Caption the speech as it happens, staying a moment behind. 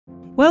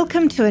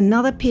Welcome to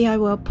another PI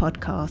World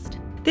podcast.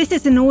 This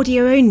is an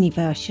audio-only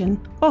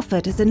version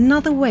offered as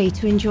another way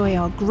to enjoy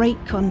our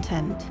great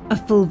content. A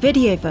full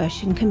video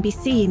version can be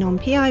seen on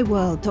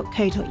piworld.co.uk,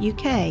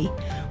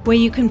 where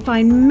you can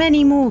find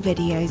many more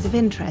videos of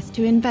interest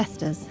to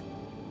investors.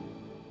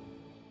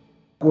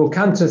 We'll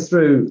canter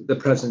through the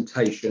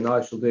presentation.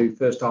 I shall do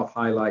first half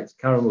highlights,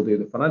 Karen will do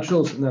the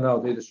financials, and then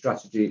I'll do the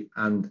strategy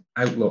and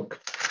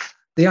outlook.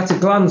 The at a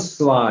glance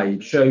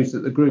slide shows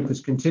that the group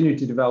has continued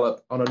to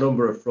develop on a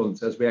number of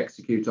fronts as we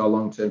execute our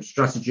long-term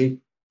strategy.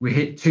 We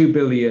hit 2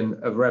 billion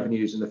of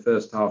revenues in the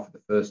first half for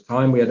the first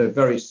time. We had a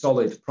very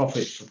solid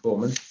profit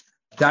performance,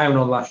 down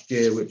on last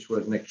year, which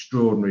was an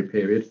extraordinary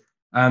period.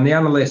 And the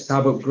analysts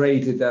have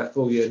upgraded their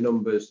full year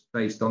numbers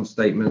based on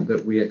statement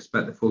that we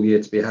expect the full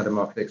year to be ahead of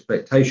market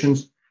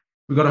expectations.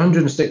 We've got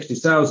 160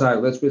 sales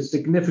outlets with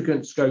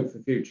significant scope for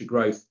future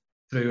growth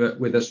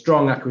with a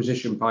strong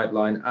acquisition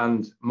pipeline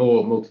and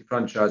more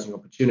multi-franchising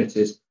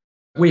opportunities.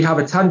 We have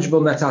a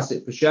tangible net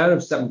asset per share of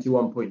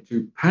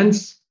 71.2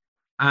 pence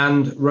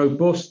and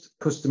robust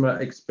customer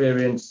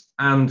experience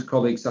and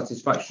colleague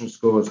satisfaction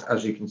scores,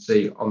 as you can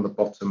see on the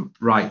bottom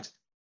right.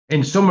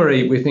 In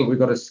summary, we think we've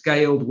got a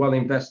scaled,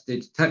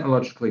 well-invested,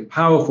 technologically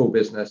powerful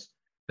business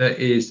that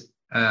is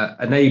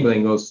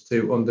enabling us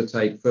to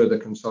undertake further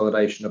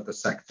consolidation of the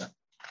sector.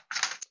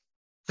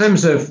 In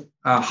terms of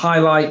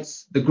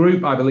highlights, the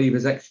group, I believe,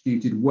 has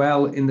executed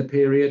well in the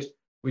period.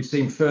 We've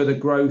seen further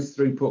growth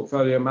through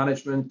portfolio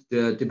management,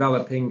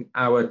 developing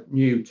our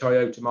new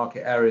Toyota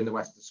market area in the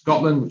west of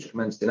Scotland, which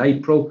commenced in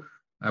April.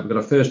 We've got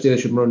our first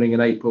dealership running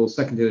in April,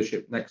 second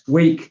dealership next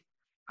week,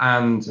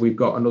 and we've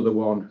got another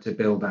one to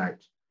build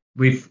out.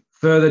 We've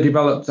further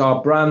developed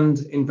our brand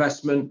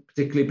investment,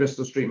 particularly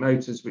Bristol Street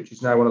Motors, which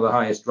is now one of the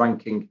highest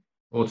ranking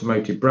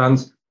automotive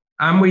brands.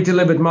 And we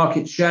delivered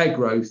market share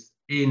growth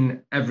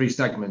in every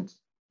segment,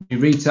 new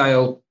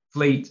retail,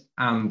 fleet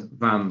and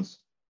vans.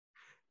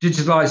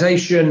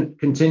 Digitalisation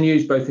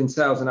continues both in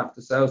sales and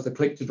after sales. The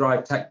Click to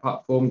Drive tech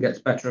platform gets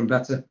better and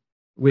better,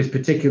 with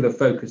particular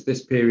focus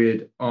this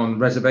period on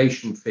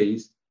reservation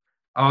fees.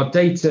 Our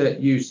data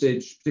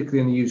usage, particularly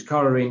in the used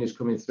car arena, is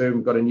coming through.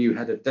 We've got a new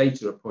head of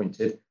data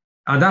appointed.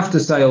 And after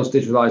sales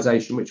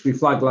digitalisation, which we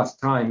flagged last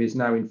time, is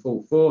now in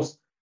full force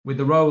with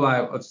the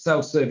rollout of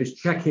self-service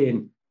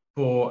check-in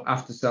for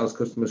after sales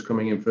customers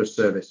coming in for a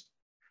service.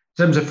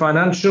 In terms of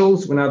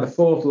financials, we're now the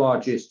fourth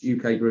largest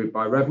UK group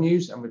by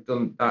revenues, and we've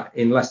done that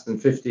in less than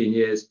 15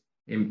 years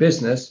in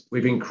business.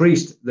 We've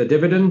increased the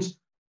dividend.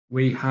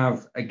 We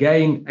have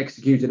again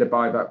executed a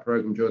buyback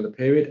programme during the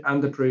period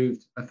and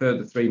approved a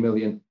further 3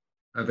 million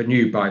of a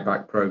new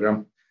buyback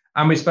programme.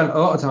 And we spent a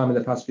lot of time in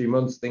the past few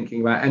months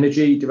thinking about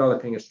energy,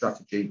 developing a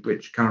strategy,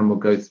 which Karen will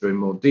go through in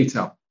more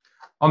detail.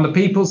 On the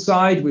people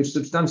side, we've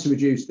substantially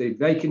reduced the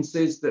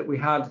vacancies that we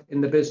had in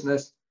the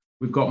business.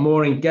 We've got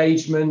more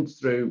engagement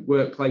through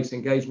workplace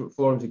engagement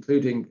forums,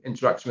 including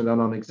interaction with our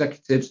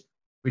non-executives.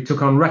 We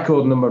took on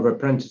record number of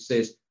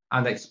apprentices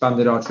and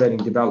expanded our training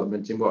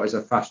development in what is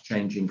a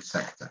fast-changing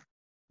sector.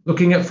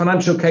 Looking at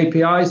financial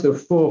KPIs, there are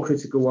four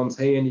critical ones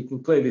here, and you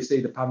can clearly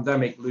see the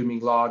pandemic looming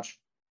large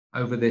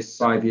over this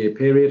 5-year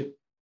period.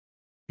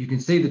 You can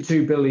see the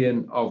 2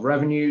 billion of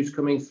revenues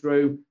coming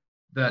through,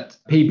 that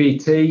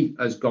PBT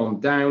has gone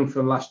down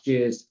from last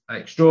year's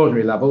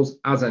extraordinary levels,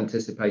 as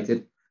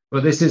anticipated,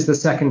 but this is the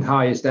second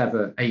highest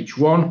ever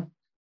H1.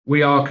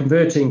 We are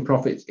converting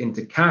profits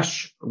into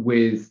cash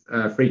with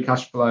free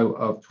cash flow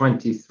of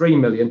 23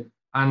 million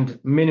and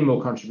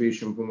minimal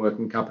contribution from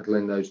working capital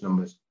in those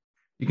numbers.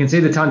 You can see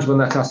the tangible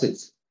net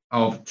assets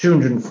of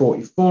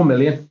 244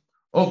 million,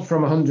 up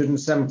from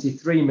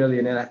 173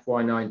 million in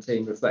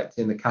FY19,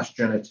 reflecting the cash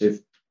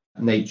generative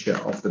nature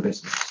of the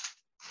business.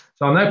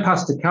 So I'll now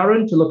pass to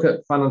Karen to look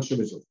at financial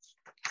results.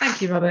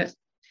 Thank you, Robert.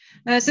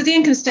 So the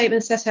income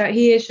statement set out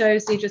here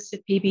shows the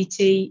adjusted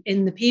PBT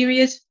in the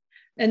period.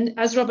 And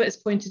as Robert has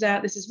pointed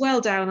out, this is well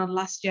down on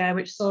last year,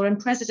 which saw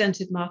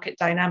unprecedented market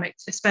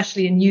dynamics,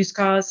 especially in used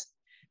cars,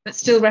 but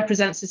still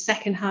represents the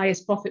second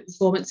highest profit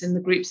performance in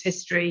the group's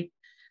history.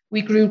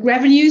 We grew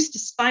revenues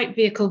despite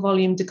vehicle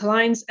volume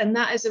declines, and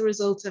that is a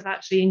result of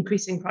actually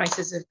increasing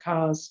prices of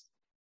cars.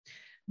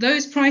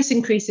 Those price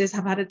increases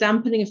have had a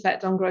dampening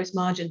effect on gross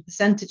margin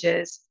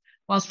percentages,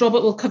 whilst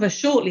Robert will cover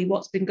shortly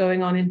what's been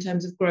going on in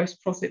terms of gross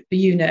profit per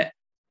unit,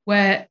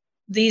 where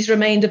these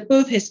remained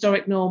above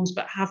historic norms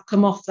but have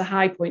come off the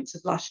high points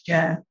of last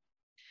year.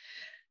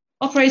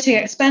 Operating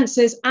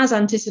expenses, as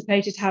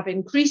anticipated, have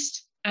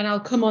increased, and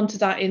I'll come on to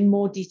that in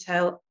more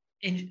detail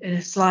in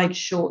a slide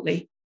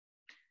shortly.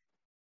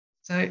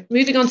 So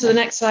moving on to the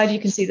next slide, you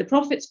can see the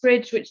profits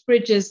bridge, which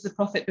bridges the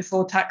profit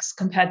before tax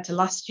compared to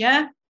last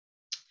year.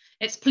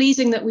 It's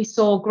pleasing that we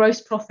saw gross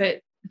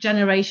profit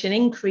generation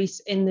increase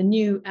in the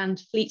new and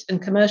fleet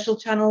and commercial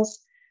channels,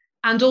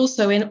 and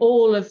also in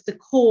all of the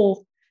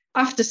core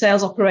after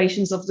sales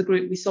operations of the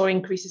group, we saw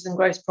increases in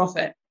gross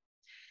profit.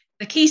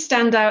 The key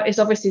standout is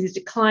obviously the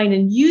decline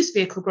in used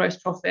vehicle gross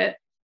profit,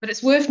 but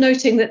it's worth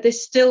noting that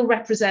this still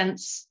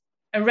represents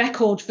a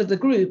record for the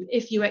group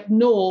if you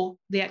ignore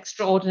the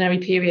extraordinary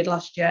period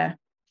last year.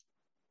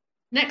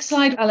 Next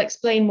slide, I'll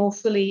explain more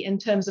fully in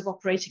terms of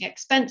operating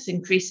expense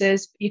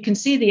increases. You can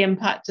see the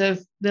impact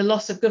of the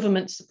loss of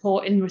government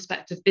support in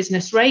respect of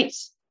business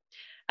rates.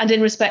 And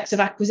in respect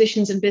of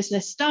acquisitions and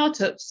business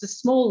startups, the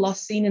small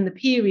loss seen in the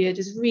period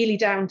is really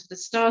down to the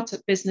startup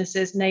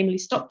businesses, namely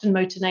Stockton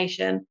Motor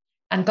Nation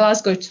and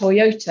Glasgow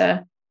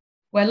Toyota,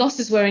 where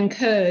losses were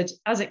incurred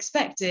as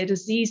expected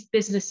as these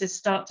businesses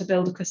start to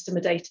build a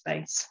customer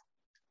database.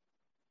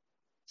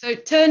 So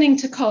turning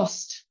to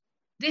cost.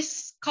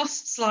 This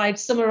cost slide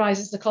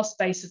summarises the cost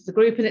base of the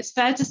group, and it's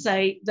fair to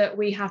say that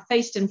we have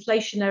faced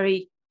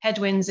inflationary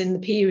headwinds in the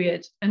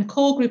period, and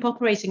core group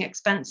operating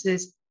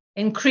expenses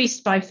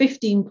increased by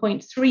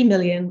 15.3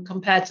 million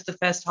compared to the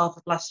first half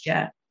of last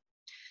year.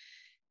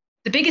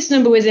 The biggest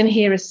number within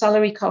here is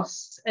salary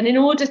costs, and in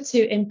order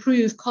to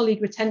improve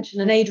colleague retention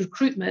and aid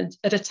recruitment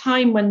at a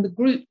time when the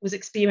group was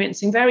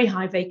experiencing very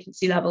high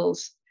vacancy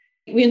levels,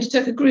 we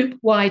undertook a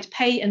group-wide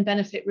pay and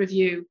benefit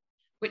review,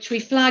 which we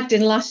flagged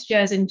in last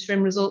year's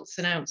interim results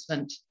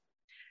announcement.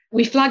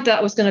 We flagged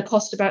that was going to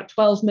cost about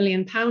 £12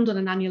 million on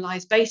an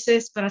annualised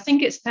basis, but I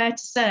think it's fair to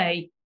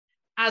say,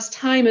 as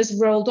time has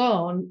rolled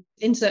on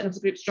in certain of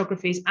the group's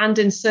geographies and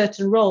in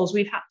certain roles,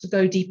 we've had to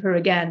go deeper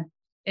again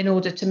in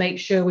order to make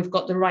sure we've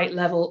got the right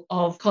level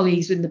of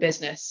colleagues in the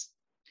business.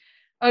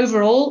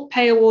 Overall,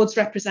 pay awards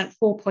represent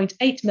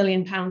 £4.8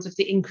 million of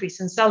the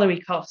increase in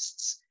salary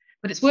costs,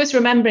 but it's worth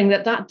remembering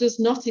that that does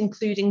not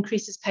include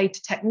increases paid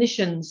to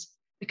technicians,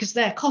 because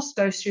their cost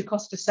goes through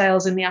cost of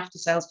sales in the after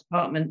sales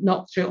department,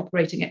 not through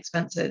operating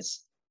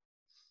expenses.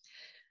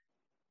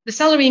 The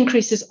salary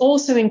increases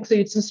also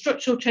include some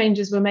structural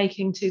changes we're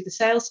making to the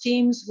sales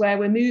teams, where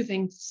we're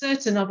moving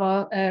certain of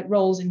our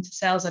roles into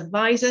sales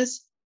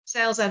advisors.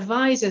 Sales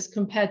advisors,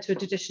 compared to a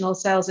traditional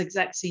sales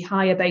exec, see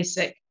higher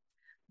basic,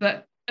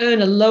 but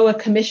earn a lower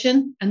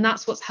commission, and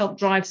that's what's helped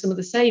drive some of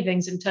the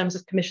savings in terms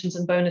of commissions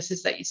and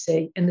bonuses that you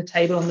see in the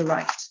table on the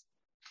right.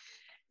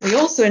 We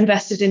also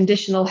invested in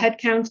additional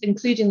headcount,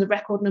 including the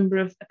record number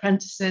of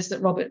apprentices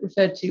that Robert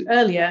referred to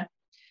earlier,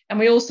 and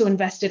we also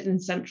invested in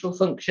central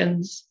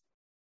functions.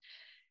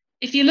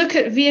 If you look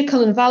at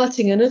vehicle and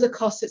valeting and other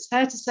costs, it's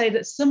fair to say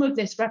that some of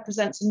this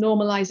represents a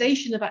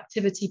normalisation of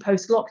activity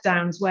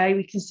post-lockdowns, where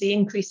we can see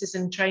increases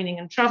in training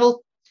and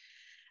travel,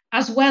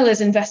 as well as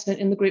investment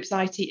in the group's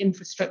IT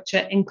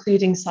infrastructure,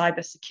 including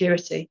cyber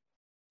security.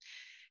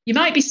 You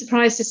might be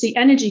surprised to see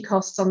energy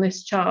costs on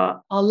this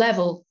chart are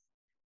level.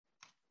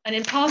 And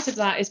in part of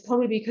that is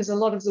probably because a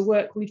lot of the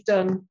work we've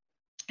done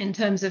in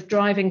terms of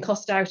driving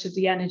cost out of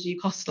the energy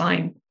cost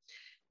line.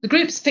 The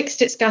group's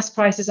fixed its gas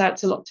prices out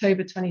till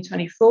October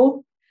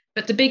 2024,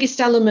 but the biggest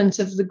element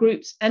of the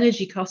group's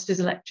energy cost is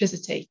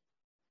electricity.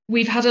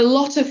 We've had a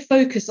lot of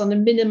focus on the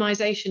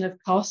minimisation of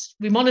cost.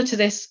 We monitor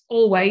this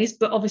always,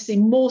 but obviously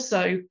more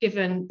so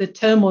given the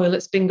turmoil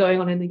that's been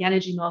going on in the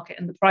energy market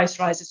and the price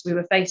rises we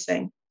were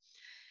facing.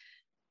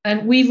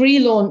 And we've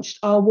relaunched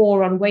our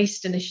War on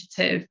Waste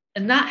initiative,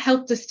 and that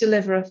helped us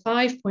deliver a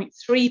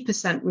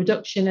 5.3%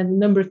 reduction in the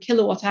number of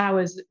kilowatt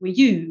hours that we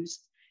use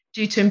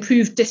due to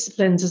improved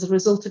disciplines as a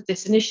result of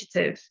this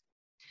initiative.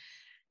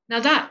 Now,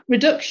 that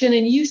reduction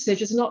in usage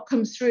has not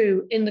come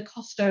through in the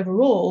cost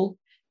overall,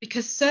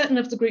 because certain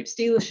of the group's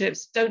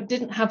dealerships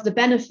didn't have the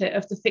benefit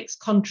of the fixed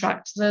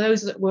contract. So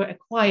those that were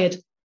acquired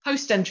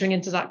post entering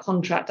into that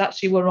contract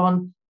actually were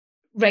on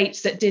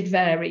rates that did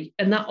vary,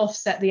 and that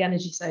offset the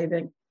energy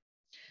saving.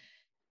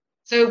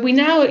 So we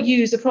now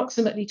use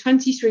approximately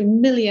 23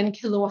 million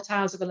kilowatt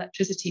hours of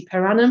electricity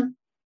per annum.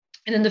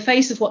 And in the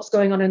face of what's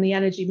going on in the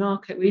energy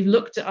market, we've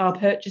looked at our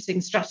purchasing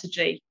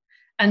strategy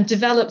and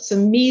developed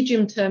some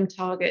medium-term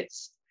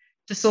targets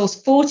to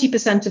source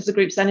 40% of the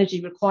group's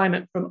energy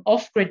requirement from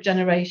off-grid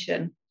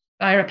generation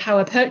via a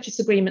power purchase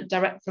agreement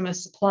direct from a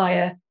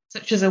supplier,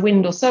 such as a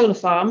wind or solar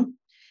farm.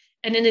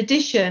 And in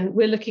addition,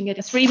 we're looking at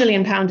a £3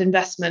 million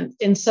investment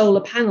in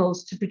solar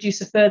panels to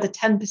produce a further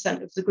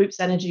 10% of the group's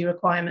energy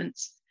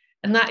requirements.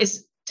 And that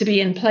is to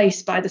be in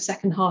place by the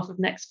second half of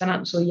next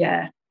financial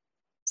year.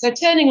 So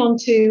turning on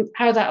to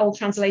how that all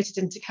translated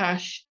into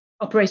cash,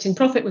 operating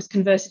profit was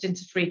converted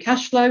into free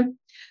cash flow.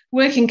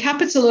 Working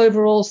capital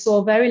overall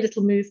saw very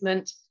little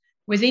movement,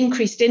 with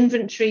increased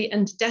inventory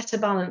and debtor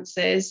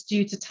balances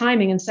due to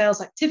timing and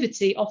sales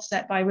activity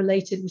offset by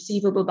related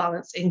receivable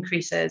balance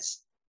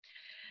increases.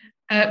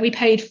 We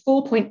paid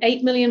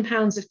 £4.8 million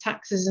of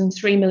taxes and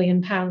 £3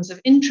 million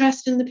of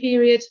interest in the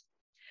period.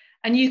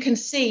 And you can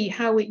see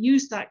how we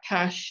used that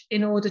cash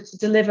in order to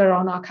deliver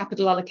on our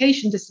capital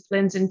allocation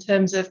disciplines in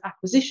terms of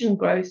acquisition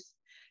growth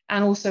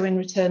and also in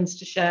returns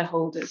to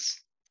shareholders.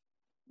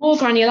 More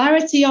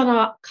granularity on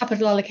our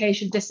capital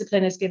allocation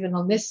discipline is given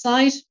on this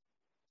slide.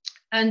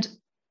 And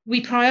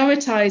we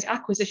prioritise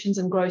acquisitions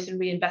and growth and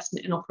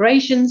reinvestment in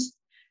operations.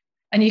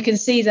 And you can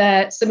see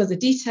there some of the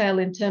detail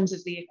in terms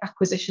of the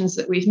acquisitions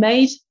that we've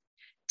made,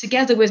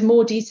 together with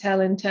more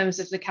detail in terms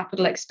of the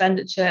capital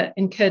expenditure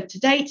incurred to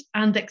date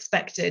and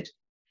expected.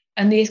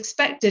 And the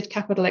expected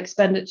capital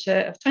expenditure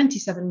of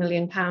 £27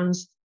 million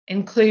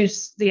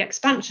includes the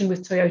expansion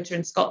with Toyota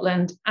in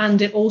Scotland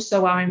and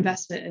also our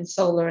investment in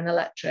solar and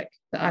electric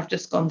that I've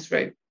just gone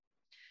through.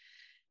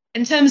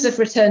 In terms of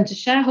return to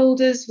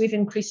shareholders, we've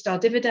increased our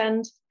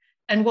dividend.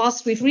 And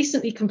whilst we've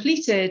recently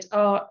completed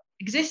our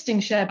existing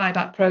share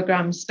buyback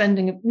programme,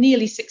 spending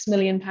nearly £6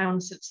 million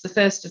since the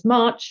 1st of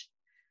March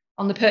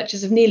on the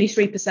purchase of nearly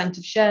 3%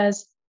 of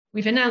shares,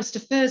 we've announced a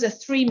further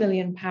 £3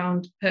 million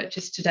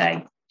purchase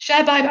today.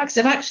 Share buybacks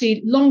have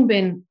actually long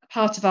been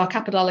part of our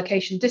capital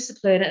allocation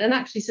discipline. And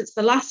actually, since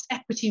the last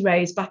equity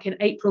raise back in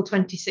April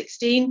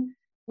 2016,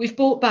 we've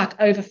bought back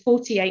over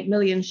 48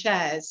 million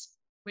shares,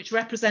 which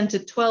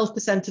represented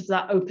 12% of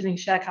that opening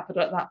share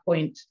capital at that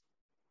point.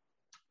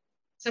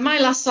 So my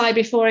last slide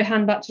before I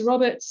hand back to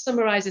Robert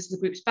summarises the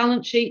group's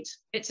balance sheet.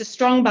 It's a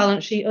strong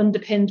balance sheet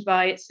underpinned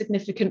by its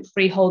significant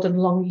freehold and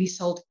long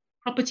leasehold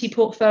property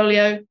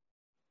portfolio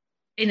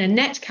in a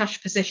net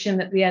cash position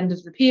at the end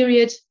of the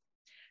period.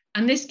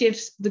 And this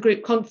gives the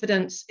group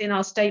confidence in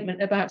our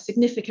statement about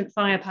significant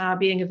firepower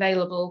being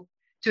available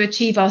to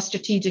achieve our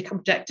strategic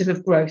objective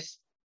of growth.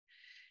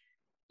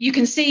 You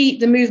can see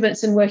the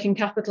movements in working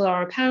capital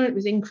are apparent,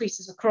 with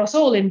increases across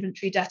all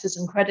inventory, debtors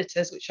and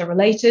creditors, which are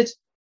related.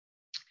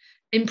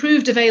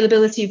 Improved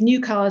availability of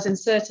new cars in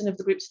certain of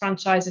the group's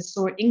franchises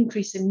saw an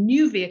increase in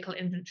new vehicle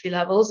inventory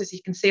levels, as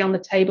you can see on the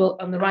table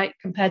on the right,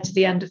 compared to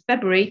the end of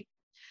February.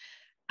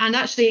 And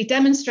actually,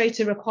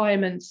 demonstrator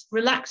requirements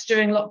relaxed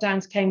during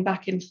lockdowns came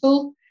back in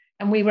full,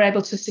 and we were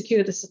able to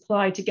secure the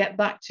supply to get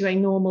back to a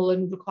normal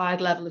and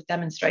required level of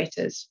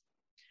demonstrators.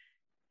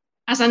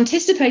 As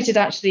anticipated,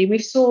 actually, we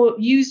saw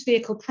used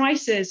vehicle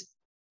prices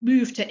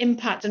move to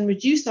impact and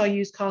reduce our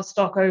used car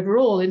stock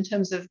overall in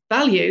terms of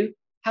value.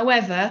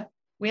 However,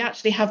 we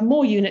actually have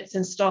more units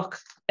in stock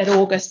at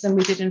August than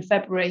we did in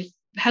February,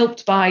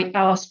 helped by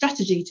our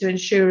strategy to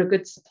ensure a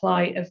good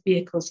supply of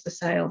vehicles for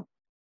sale.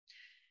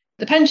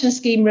 The pension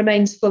scheme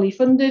remains fully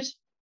funded,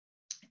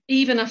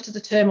 even after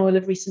the turmoil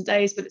of recent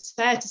days, but it's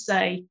fair to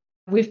say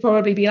we've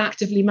probably been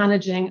actively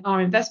managing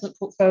our investment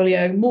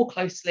portfolio more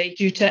closely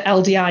due to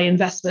LDI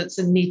investments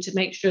and need to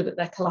make sure that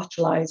they're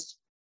collateralised.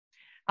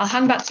 I'll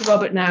hand back to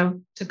Robert now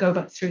to go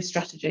back through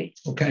strategy.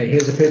 Okay,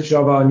 here's a picture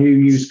of our new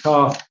used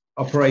car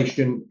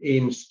operation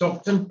in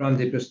Stockton,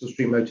 branded Bristol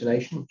Street Motor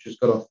Nation, which has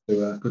got off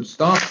to a good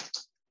start.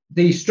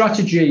 The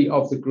strategy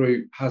of the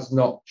group has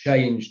not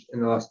changed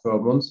in the last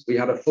 12 months. We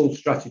had a full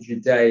strategy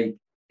day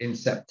in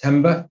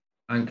September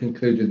and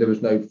concluded there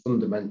was no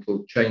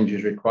fundamental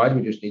changes required.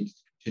 We just need to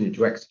continue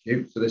to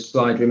execute. So this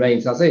slide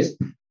remains as is.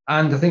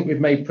 And I think we've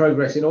made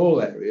progress in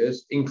all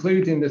areas,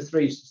 including the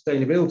 3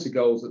 sustainability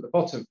goals at the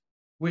bottom,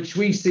 which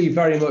we see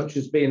very much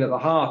as being at the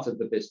heart of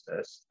the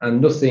business and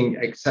nothing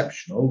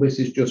exceptional. This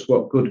is just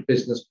what good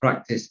business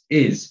practice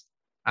is.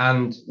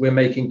 And we're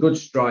making good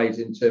strides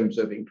in terms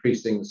of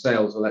increasing the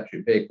sales of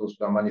electric vehicles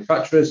for our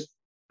manufacturers,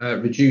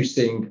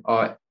 reducing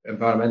our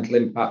environmental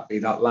impact, be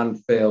that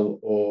landfill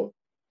or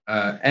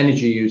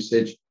energy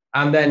usage,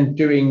 and then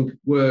doing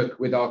work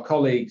with our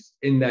colleagues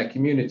in their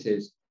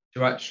communities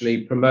to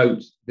actually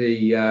promote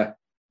the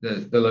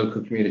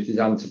local communities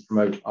and to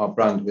promote our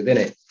brand within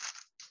it.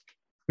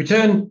 We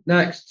turn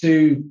next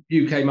to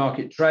UK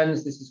market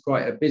trends. This is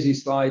quite a busy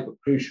slide, but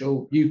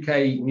crucial.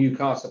 UK new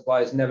car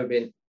supply has never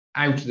been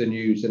out of the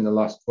news in the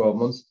last 12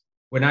 months.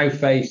 We're now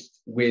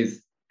faced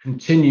with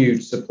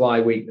continued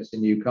supply weakness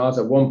in new cars,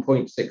 a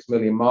 1.6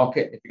 million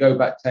market. If you go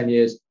back 10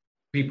 years,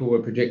 people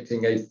were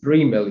predicting a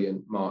 3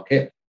 million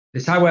market.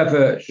 This,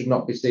 however, should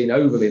not be seen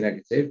overly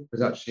negative,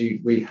 because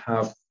actually we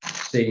have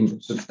seen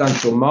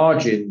substantial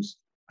margins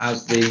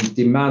as the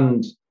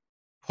demand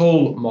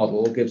pull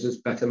model gives us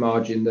better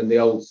margin than the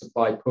old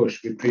supply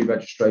push with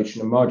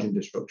pre-registration and margin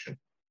destruction.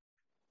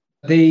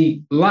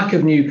 The lack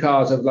of new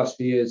cars over the last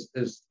few years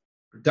has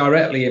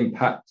directly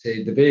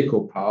impacted the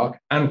vehicle park,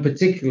 and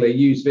particularly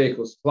used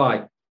vehicle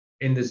supply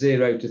in the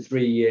 0 to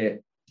 3 year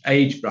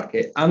age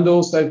bracket, and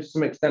also to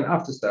some extent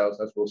after sales,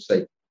 as we'll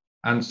see.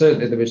 And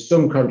certainly there is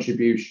some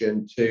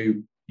contribution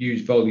to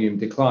used volume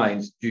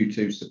declines due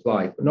to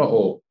supply, but not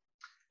all.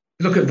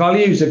 If you look at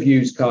values of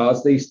used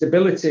cars, the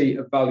stability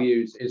of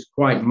values is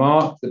quite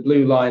marked. The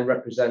blue line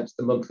represents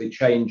the monthly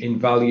change in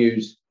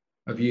values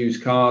of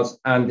used cars,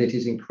 and it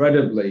is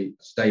incredibly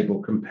stable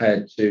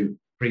compared to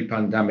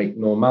pre-pandemic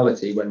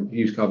normality when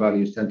used car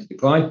values tend to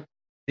decline.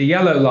 The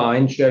yellow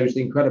line shows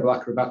the incredible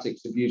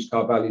acrobatics of used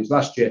car values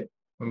last year,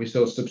 when we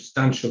saw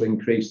substantial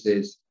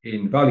increases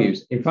in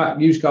values. In fact,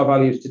 used car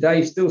values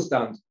today still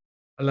stand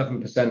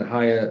 11%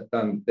 higher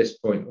than this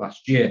point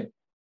last year.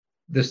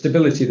 The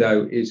stability,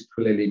 though, is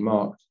clearly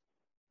marked.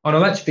 On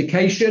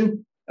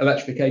electrification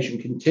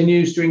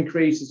continues to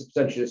increase as a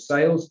percentage of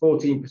sales,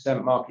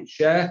 14% market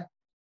share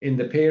in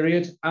the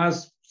period,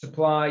 as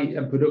supply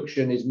and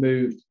production is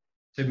moved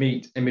to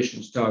meet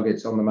emissions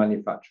targets on the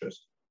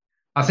manufacturers.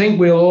 I think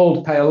we'll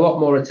all pay a lot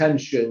more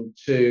attention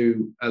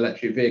to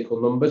electric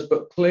vehicle numbers,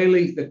 but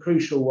clearly the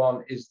crucial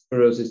one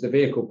for us is the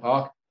vehicle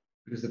park,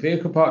 because the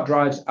vehicle park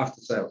drives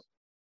after sales.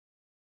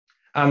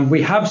 And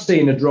we have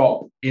seen a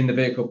drop in the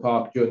vehicle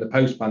park during the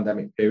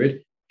post-pandemic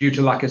period due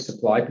to lack of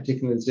supply,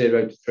 particularly in the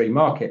 0 to 3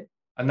 market.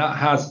 And that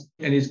has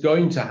and is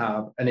going to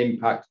have an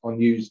impact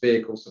on used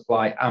vehicle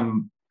supply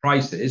and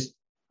prices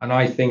and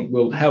I think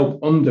will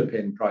help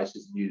underpin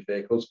prices in used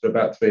vehicles for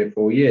about 3 or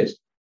 4 years.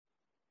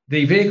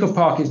 The vehicle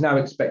park is now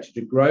expected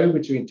to grow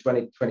between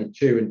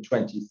 2022 and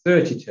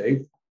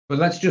 2032, but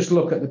let's just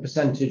look at the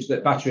percentage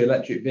that battery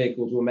electric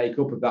vehicles will make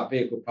up of that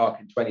vehicle park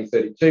in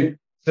 2032,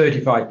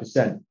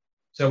 35%.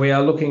 So we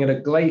are looking at a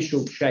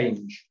glacial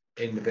change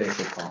in the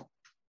vehicle park.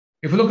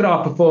 If we look at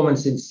our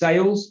performance in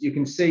sales, you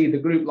can see the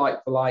group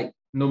like-for-like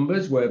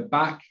numbers were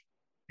back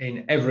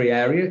in every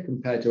area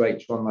compared to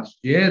H1 last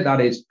year.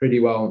 That is pretty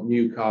well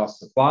new car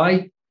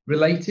supply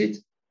related.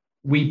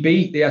 We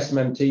beat the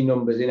SMMT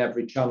numbers in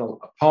every channel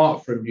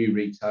apart from new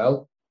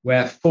retail,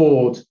 where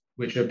Ford,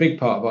 which are a big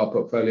part of our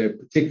portfolio,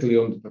 particularly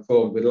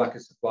underperformed with lack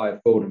of supply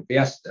of Ford and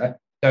Fiesta.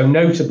 Though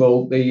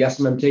notable, the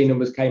SMMT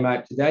numbers came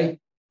out today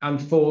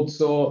and Ford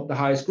saw the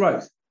highest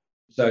growth.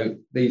 So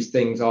these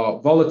things are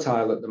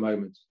volatile at the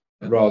moment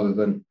rather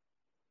than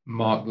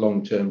marked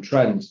long-term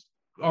trends.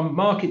 On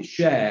market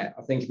share,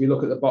 I think if you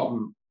look at the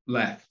bottom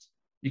left,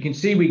 you can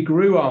see we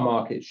grew our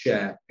market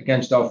share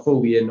against our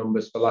full year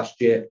numbers for last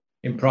year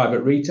in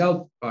private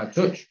retail by a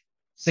touch,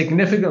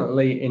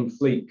 significantly in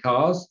fleet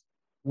cars,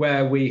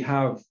 where we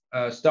have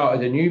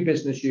started a new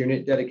business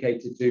unit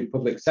dedicated to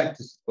public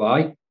sector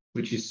supply,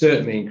 which is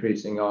certainly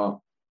increasing our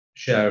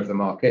share of the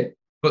market.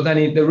 But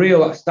then the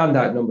real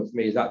standout number for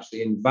me is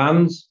actually in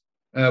vans.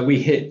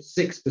 We hit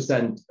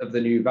 6% of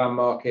the new van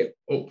market,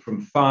 up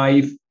from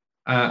 5%,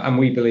 and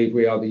we believe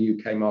we are the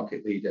UK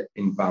market leader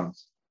in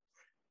vans.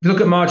 If you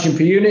look at margin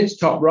per units,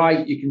 top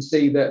right, you can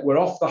see that we're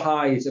off the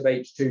highs of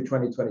H2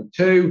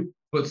 2022,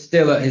 but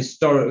still at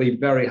historically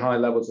very high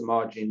levels of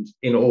margins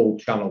in all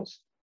channels.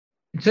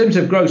 In terms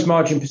of gross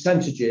margin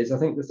percentages, I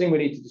think the thing we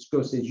need to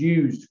discuss is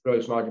used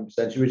gross margin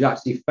percentage, which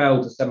actually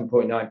fell to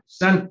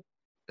 7.9%.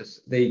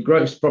 The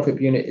gross profit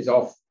per unit is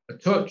off a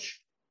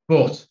touch,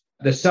 but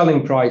the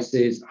selling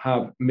prices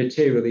have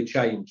materially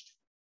changed,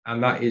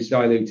 and that is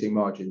diluting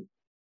margin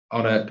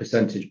on a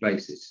percentage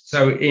basis.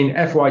 So in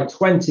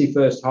FY20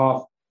 first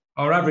half,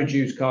 our average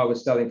used car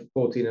was selling for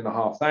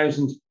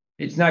 14,500.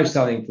 It's now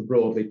selling for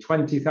broadly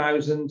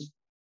 20,000.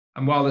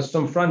 And while there's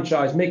some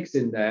franchise mix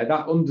in there,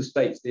 that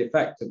understates the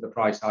effect of the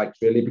price hikes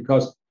really,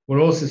 because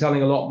we're also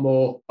selling a lot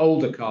more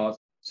older cars.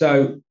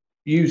 So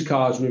used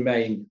cars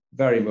remain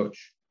very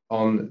much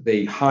on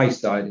the high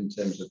side in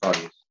terms of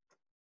values.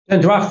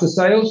 Then to after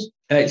sales,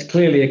 it's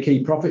clearly a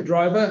key profit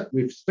driver.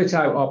 We've split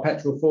out our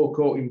petrol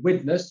forecourt in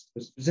Widnes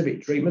for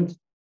specific treatment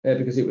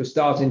because it was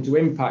starting to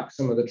impact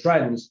some of the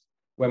trends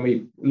when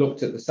we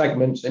looked at the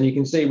segments. And you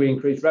can see we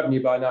increased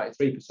revenue by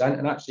 93%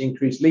 and actually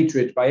increased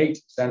litrage by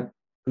 80%.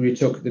 We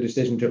took the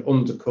decision to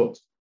undercut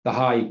the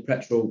high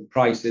petrol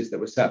prices that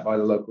were set by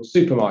the local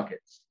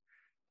supermarkets.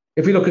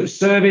 If we look at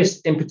service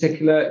in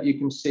particular, you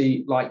can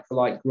see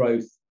like-for-like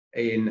growth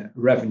in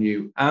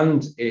revenue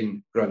and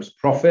in gross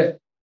profit.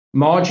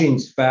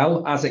 Margins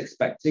fell as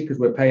expected because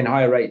we're paying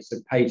higher rates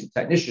of pay to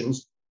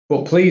technicians,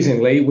 but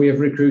pleasingly, we have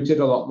recruited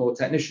a lot more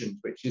technicians,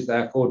 which is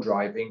therefore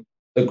driving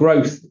the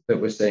growth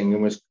that we're seeing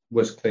and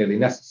was clearly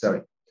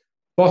necessary.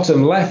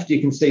 Bottom left,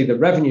 you can see the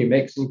revenue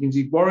mix, and you can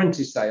see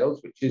warranty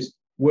sales, which is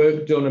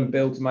work done and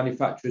billed to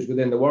manufacturers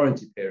within the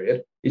warranty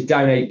period, is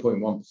down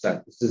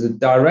 8.1%. This is a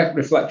direct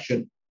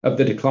reflection of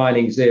the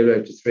declining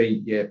 0 to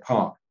 3 year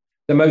park.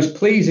 The most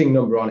pleasing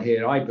number on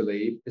here, I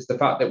believe, is the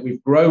fact that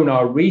we've grown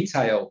our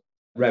retail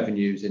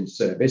revenues in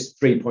service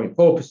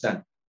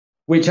 3.4%,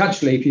 which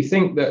actually, if you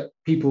think that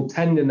people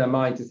tend in their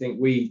mind to think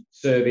we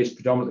service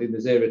predominantly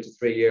the 0 to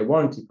 3 year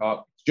warranty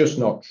park, it's just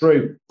not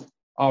true.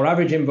 Our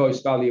average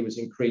invoice value has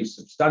increased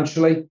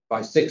substantially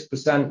by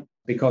 6%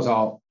 because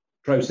our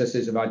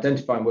processes of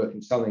identifying work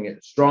and selling it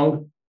are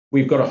strong.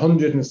 We've got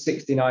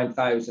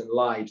 169,000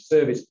 live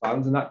service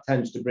plans, and that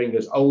tends to bring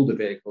us older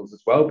vehicles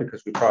as well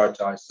because we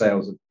prioritise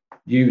sales of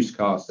used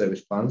car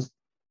service plans.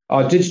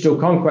 Our digital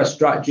conquest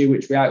strategy,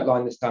 which we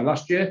outlined this time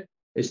last year,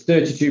 is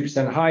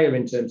 32% higher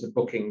in terms of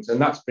bookings,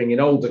 and that's bringing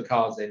older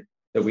cars in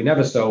that we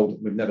never sold,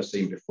 we've never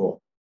seen before.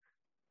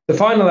 The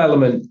final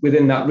element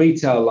within that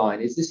retail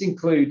line is this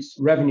includes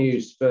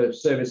revenues for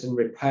service and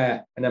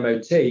repair and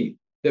MOT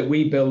that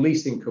we bill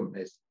leasing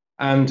companies.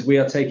 And we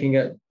are taking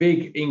a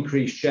big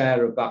increased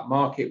share of that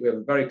market. We have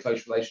a very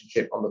close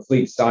relationship on the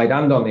fleet side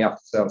and on the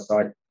after sales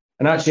side.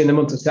 And actually in the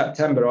month of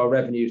September, our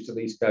revenues to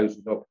lease goes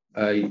up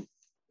a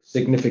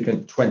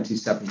significant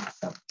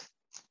 27%.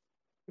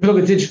 If we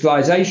look at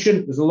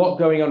digitalization, there's a lot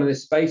going on in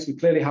this space. We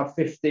clearly have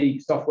 50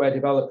 software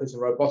developers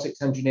and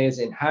robotics engineers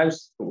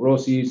in-house, but we're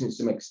also using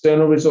some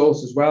external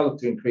resource as well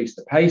to increase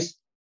the pace.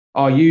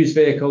 Our used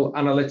vehicle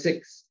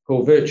analytics,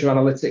 called Virtual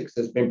Analytics,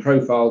 has been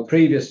profiled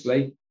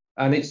previously,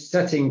 and it's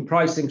setting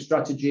pricing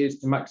strategies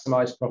to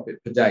maximize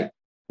profit per day.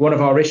 One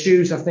of our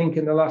issues, I think,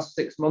 in the last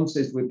 6 months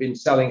is we've been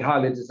selling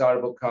highly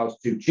desirable cars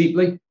too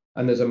cheaply,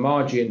 and there's a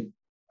margin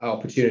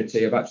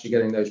opportunity of actually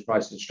getting those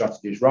pricing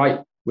strategies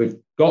right. We've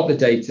got the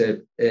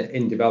data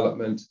in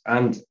development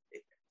and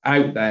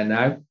out there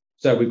now.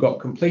 So we've got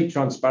complete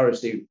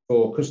transparency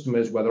for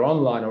customers, whether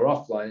online or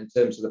offline, in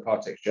terms of the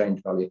part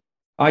exchange value.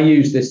 I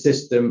use this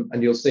system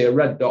and you'll see a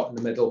red dot in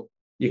the middle.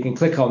 You can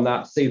click on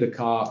that, see the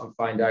car and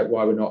find out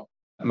why we're not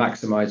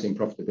maximising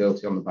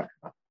profitability on the back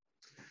of that.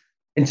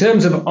 In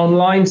terms of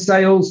online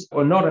sales,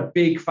 we're not a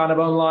big fan of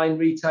online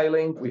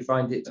retailing. We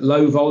find it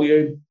low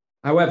volume.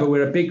 However,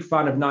 we're a big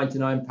fan of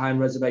 £99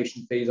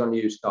 reservation fees on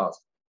used cars.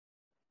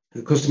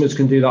 The customers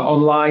can do that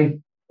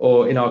online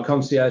or in our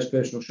concierge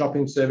personal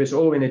shopping service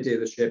or in a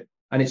dealership,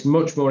 and it's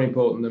much more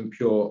important than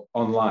pure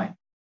online.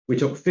 We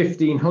took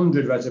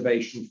 1,500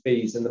 reservation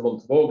fees in the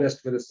month of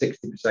August with a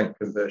 60%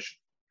 conversion.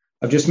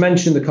 I've just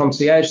mentioned the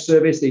concierge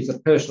service. These are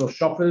personal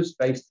shoppers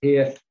based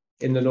here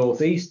in the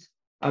Northeast,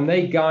 and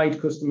they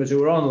guide customers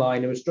who are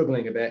online, who are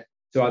struggling a bit,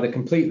 to either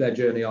complete their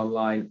journey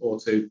online or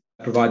to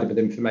provide them with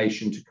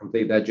information to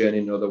complete their journey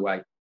in another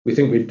way. We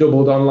think we've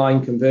doubled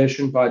online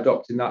conversion by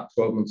adopting that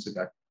 12 months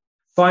ago.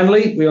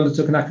 Finally, we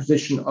undertook an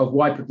acquisition of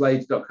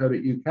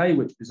wiperblades.co.uk,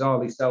 which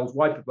bizarrely sells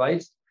wiper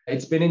blades.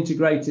 It's been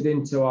integrated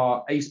into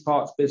our Ace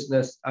Parts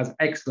business as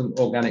excellent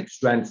organic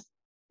strength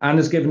and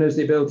has given us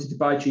the ability to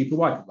buy cheaper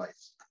wiper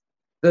blades.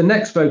 The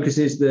next focus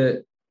is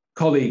the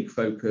colleague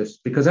focus,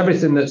 because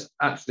everything that's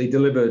actually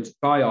delivered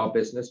by our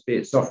business, be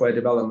it software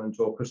development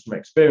or customer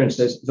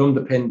experiences, is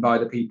underpinned by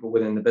the people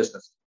within the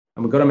business.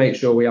 And we've got to make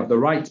sure we have the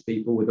right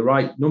people with the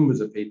right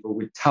numbers of people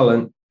with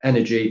talent,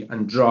 energy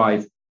and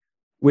drive.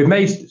 We've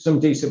made some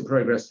decent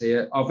progress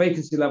here. Our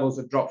vacancy levels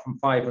have dropped from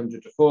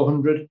 500 to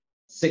 400,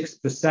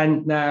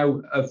 6%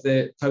 now of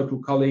the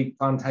total colleague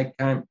planned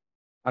headcount.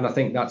 And I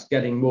think that's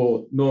getting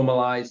more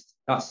normalised.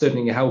 That's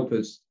certainly going to help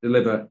us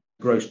deliver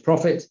gross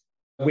profit.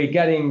 We're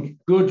getting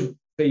good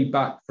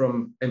feedback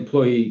from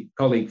employee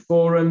colleague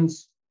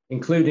forums,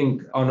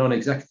 including our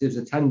non-executives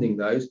attending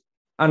those.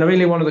 And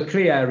really one of the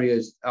key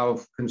areas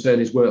of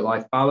concern is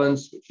work-life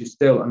balance, which is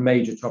still a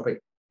major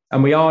topic.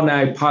 And we are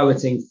now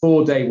piloting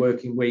 4-day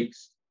working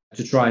weeks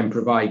to try and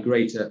provide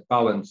greater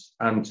balance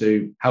and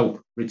to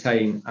help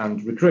retain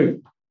and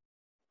recruit.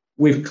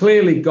 We've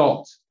clearly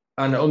got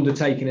an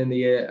undertaking in the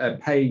year, a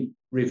pay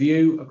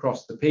review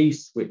across the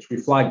piece, which we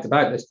flagged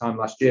about this time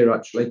last year,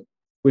 actually.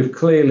 We've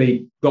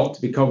clearly got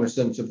to be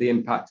cognizant of the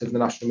impact of the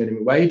national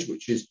minimum wage,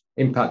 which is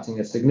impacting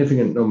a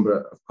significant number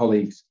of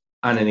colleagues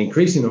and an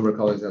increasing number of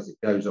colleagues as it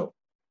goes up.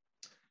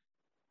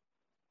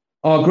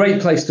 Our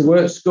Great Place to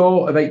Work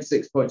score of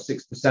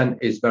 86.6%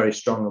 is very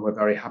strong, and we're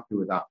very happy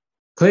with that.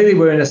 Clearly,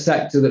 we're in a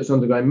sector that's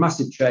undergoing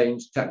massive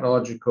change,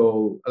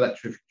 technological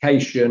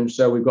electrification.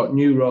 So we've got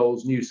new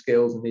roles, new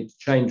skills, and need to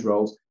change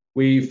roles.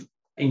 We've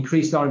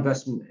increased our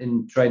investment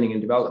in training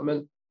and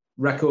development,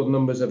 record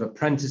numbers of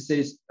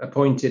apprentices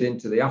appointed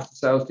into the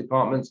after-sales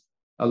departments,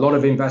 a lot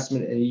of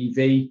investment in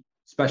EV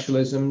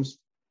specialisms.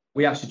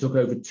 We actually took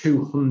over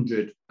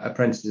 200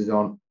 apprentices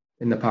on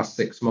in the past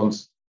 6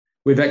 months.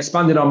 We've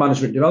expanded our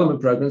management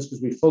development programs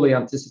because we fully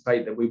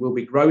anticipate that we will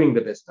be growing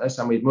the business,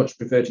 and we'd much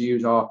prefer to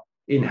use our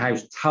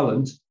in-house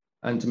talent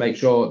and to make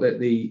sure that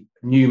the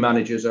new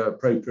managers are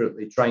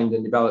appropriately trained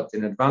and developed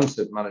in advance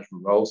of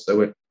management roles. So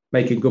we're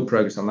making good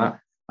progress on that.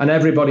 And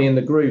everybody in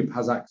the group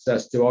has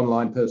access to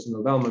online personal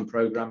development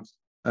programs,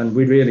 and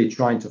we're really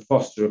trying to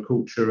foster a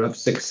culture of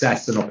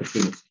success and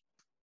opportunity.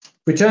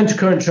 Return to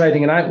current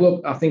trading and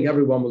outlook. I think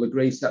everyone will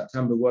agree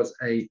September was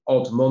an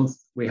odd month.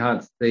 We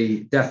had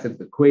the death of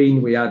the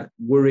Queen. We had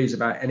worries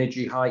about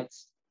energy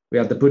hikes. We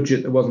had the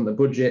budget that wasn't the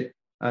budget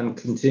and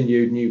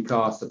continued new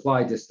car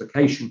supply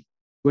dislocation.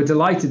 We're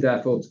delighted,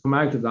 therefore, to come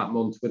out of that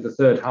month with the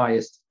third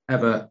highest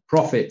ever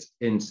profit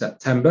in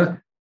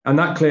September. And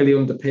that clearly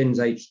underpins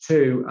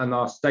H2 and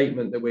our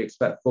statement that we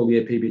expect full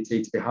year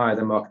PBT to be higher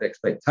than market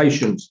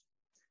expectations.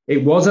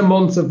 It was a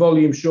month of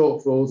volume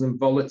shortfalls and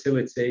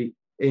volatility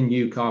in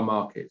new car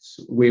markets.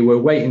 We were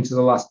waiting to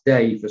the last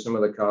day for some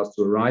of the cars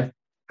to arrive.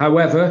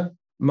 However,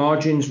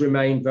 margins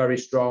remain very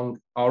strong.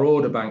 Our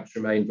order banks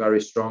remain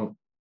very strong,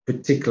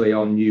 particularly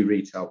on new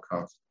retail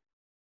cars.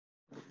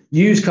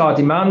 Used car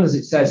demand, as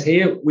it says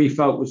here, we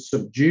felt was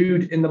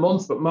subdued in the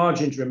month, but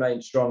margins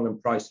remained strong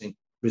and pricing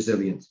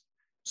resilient.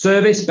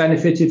 Service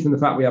benefited from the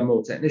fact we have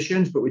more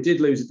technicians, but we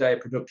did lose a day of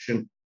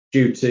production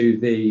due to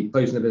the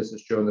closing of the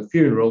business during the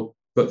funeral,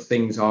 but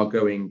things are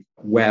going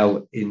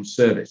well in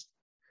service.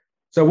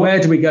 So where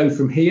do we go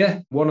from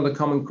here? One of the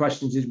common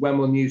questions is, when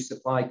will new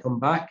supply come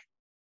back?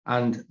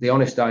 And the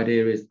honest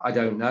idea is, I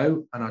don't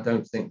know. And I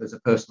don't think there's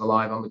a person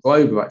alive on the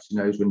globe who actually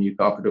knows when new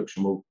car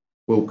production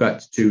will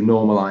get to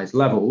normalised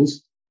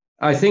levels.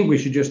 I think we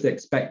should just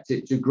expect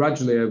it to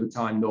gradually over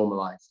time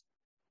normalise.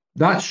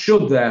 That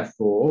should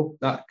therefore,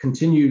 that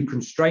continued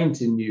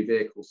constraint in new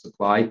vehicle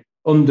supply,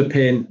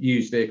 underpin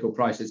used vehicle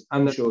prices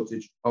and the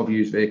shortage of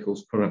used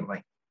vehicles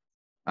currently.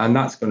 And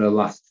that's going to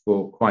last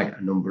for quite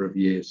a number of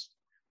years.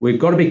 We've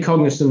got to be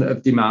cognizant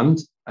of demand,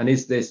 and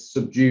is this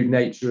subdued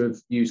nature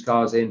of used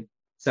cars in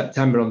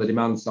September on the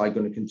demand side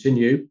going to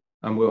continue?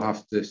 And we'll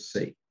have to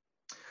see.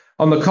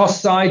 On the cost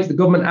side, the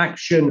government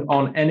action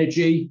on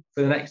energy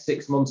for the next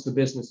 6 months for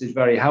business is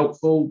very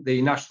helpful.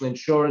 The national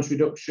insurance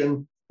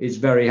reduction is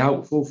very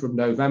helpful from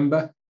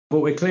November,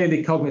 but we're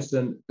clearly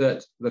cognizant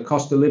that the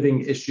cost of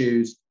living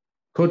issues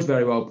could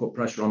very well put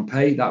pressure on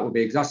pay. That will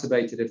be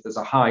exacerbated if there's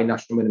a high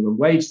national minimum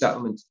wage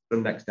settlement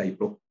from next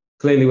April.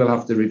 Clearly, we'll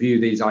have to review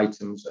these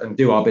items and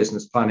do our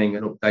business planning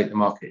and update the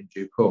market in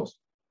due course.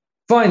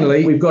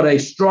 Finally, we've got a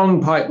strong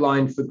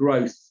pipeline for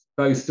growth,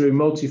 both through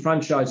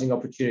multi-franchising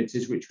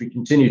opportunities, which we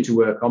continue to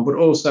work on, but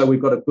also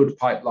we've got a good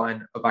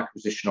pipeline of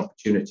acquisition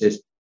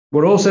opportunities.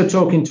 We're also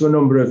talking to a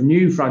number of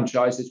new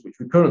franchises, which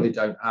we currently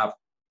don't have,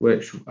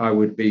 which I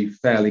would be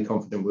fairly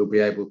confident we'll be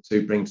able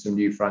to bring some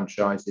new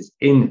franchises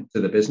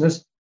into the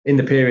business. In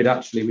the period,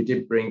 actually, we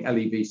did bring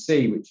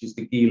LEVC, which is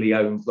the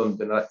Geely-owned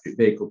London electric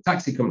vehicle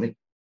taxi company,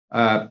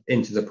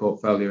 into the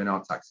portfolio in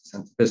our taxi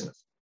centre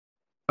business.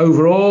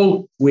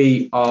 Overall,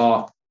 we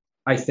are,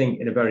 I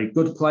think, in a very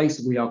good place.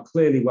 We are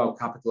clearly well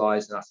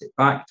capitalised and asset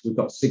backed. We've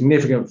got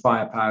significant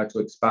firepower to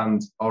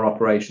expand our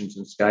operations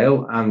and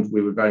scale, and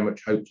we would very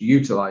much hope to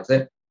utilise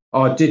it.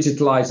 Our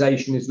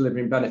digitalisation is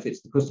delivering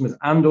benefits to customers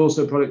and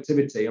also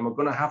productivity, and we're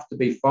going to have to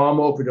be far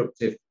more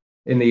productive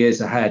in the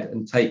years ahead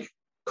and take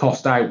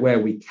cost out where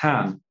we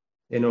can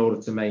in order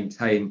to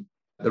maintain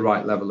the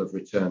right level of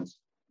returns.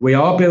 We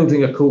are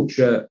building a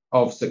culture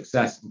of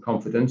success and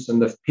confidence, and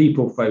the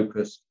people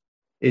focus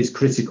is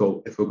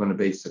critical if we're going to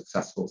be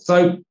successful.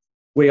 So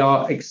we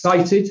are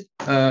excited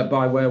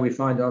by where we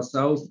find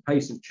ourselves. The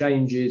pace of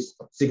change is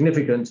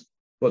significant,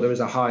 but there is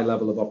a high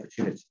level of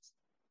opportunity.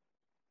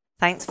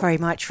 Thanks very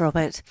much,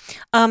 Robert.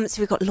 So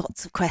we've got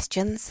lots of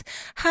questions.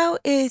 How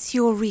is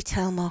your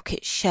retail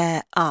market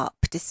share up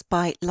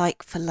despite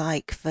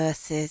like-for-like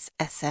versus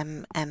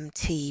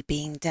SMMT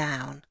being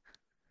down?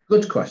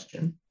 Good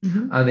question.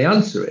 Mm-hmm. And the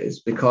answer is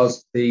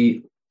because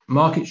the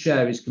market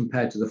share is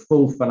compared to the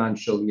full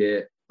financial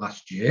year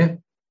last year,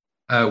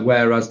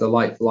 whereas the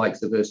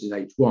like-for-likes are versus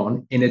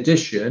H1. In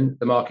addition,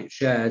 the market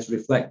shares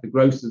reflect the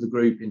growth of the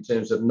group in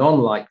terms of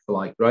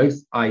non-like-for-like growth,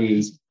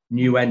 i.e.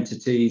 new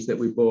entities that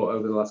we bought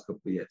over the last couple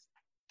of years.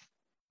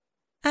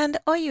 And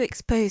are you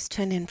exposed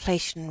to an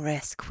inflation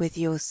risk with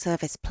your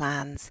service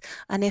plans?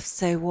 And if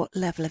so, what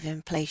level of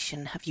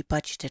inflation have you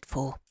budgeted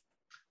for?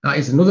 That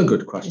is another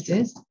good question.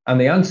 It is. And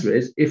the answer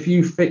is, if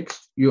you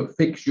fix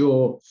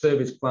your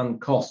service plan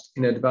cost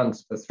in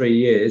advance for 3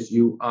 years,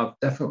 you have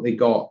definitely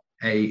got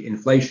a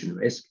inflation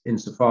risk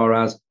insofar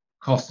as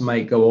costs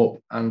may go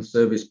up and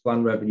service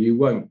plan revenue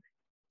won't.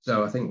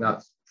 So I think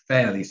that's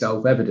fairly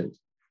self-evident.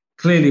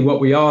 Clearly, what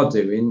we are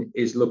doing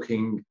is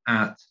looking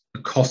at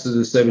the cost of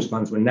the service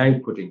plans we're now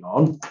putting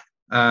on,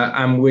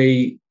 and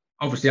we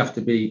obviously have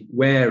to be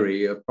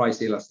wary of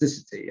price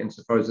elasticity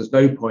insofar as there's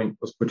no point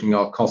us putting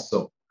our costs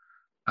up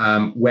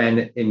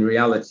when in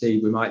reality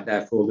we might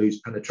therefore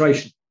lose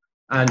penetration.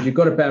 And you've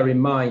got to bear in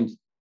mind,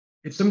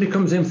 if somebody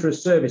comes in for a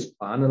service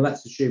plan, and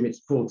let's assume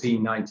it's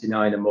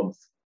 $14.99 a month,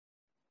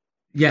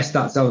 yes,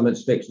 that's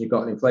elements fixed and you've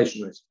got an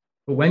inflation risk.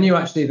 But when you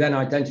actually then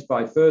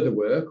identify further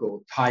work or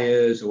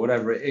tyres or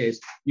whatever it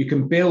is, you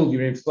can build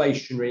your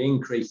inflationary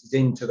increases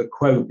into the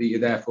quote that you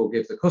therefore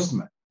give the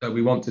customer. So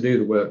we want to do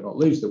the work, not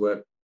lose the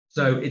work.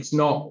 So it's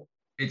not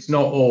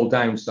all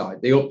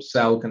downside. The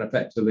upsell can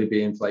effectively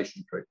be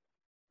inflation-proof.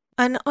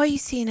 And are you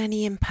seeing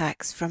any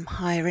impacts from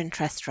higher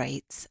interest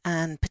rates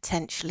and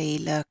potentially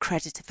lower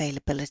credit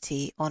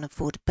availability on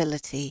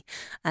affordability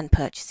and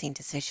purchasing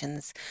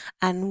decisions?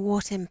 And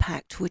what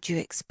impact would you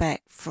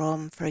expect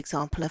from, for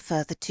example, a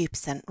further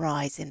 2%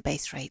 rise in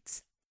base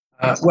rates?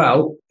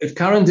 Well, if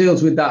Karen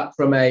deals with that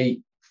from a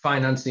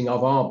financing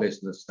of our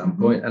business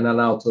standpoint, and then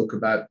I'll talk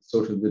about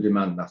sort of the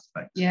demand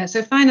aspect. Yeah,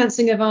 so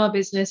financing of our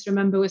business,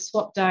 remember, we're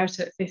swapped out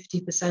at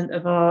 50%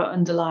 of our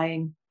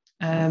underlying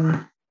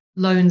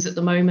loans at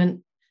the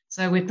moment.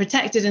 So we're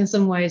protected in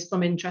some ways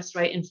from interest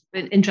rate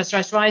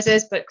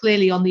rises, but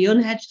clearly on the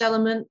unhedged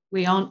element,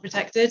 we aren't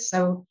protected.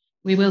 So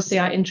we will see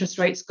our interest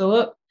rates go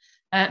up.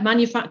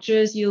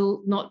 Manufacturers,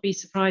 you'll not be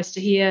surprised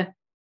to hear,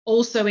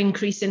 also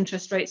increase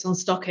interest rates on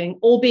stocking,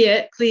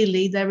 albeit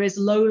clearly there is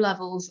low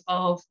levels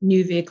of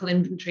new vehicle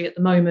inventory at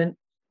the moment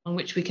on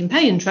which we can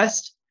pay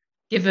interest,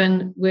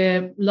 given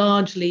we're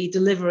largely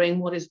delivering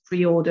what is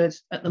pre-ordered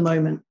at the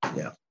moment.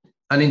 Yeah.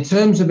 And in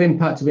terms of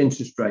impact of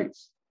interest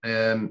rates,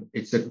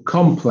 it's a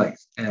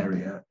complex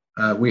area.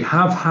 We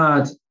have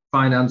had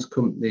finance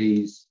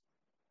companies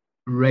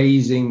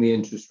raising the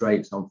interest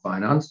rates on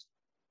finance.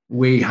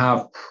 We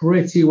have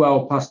pretty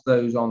well passed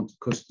those on to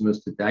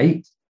customers to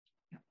date.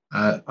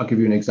 I'll give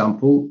you an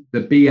example.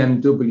 The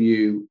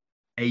BMW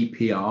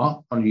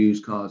APR on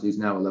used cars is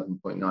now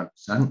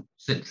 11.9%.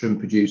 Citroën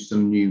produced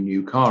some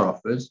new car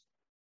offers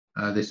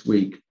this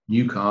week.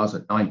 New cars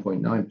at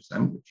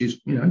 9.9%, which is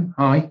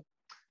high.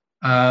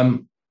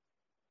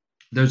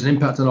 There's an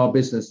impact on our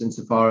business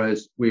insofar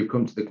as we've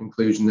come to the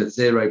conclusion that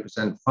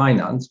 0%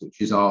 finance, which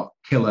is our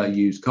killer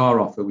used car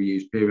offer we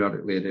use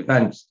periodically at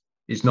events,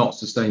 is not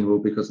sustainable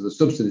because of the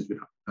subsidies we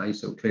have to pay.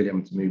 So clearly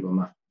I'm to move on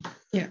that.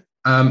 Yeah.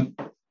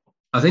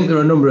 I think there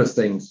are a number of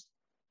things.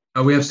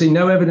 We have seen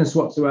no evidence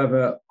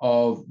whatsoever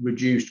of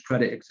reduced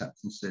credit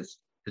acceptances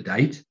to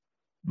date.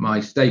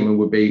 My statement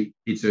would be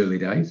it's early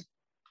days.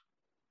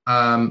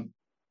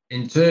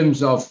 In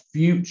terms of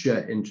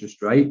future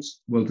interest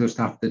rates, we'll just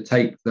have to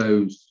take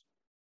those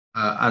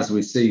as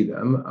we see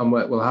them, and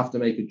we'll have to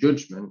make a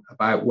judgment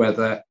about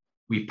whether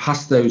we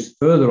pass those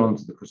further on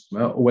to the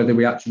customer or whether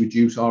we actually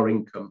reduce our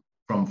income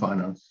from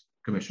finance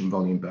commission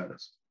volume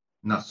bonus.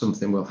 And that's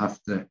something we'll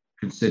have to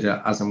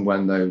consider as and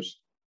when those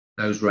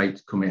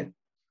rates come in.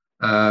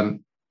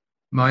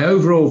 My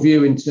overall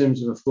view in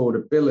terms of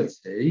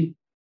affordability,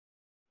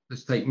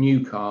 let's take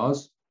new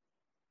cars.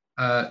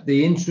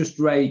 The interest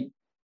rate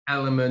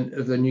element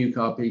of the new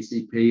car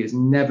PCP is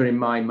never, in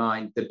my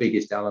mind, the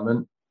biggest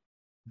element.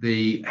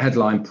 The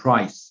headline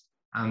price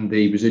and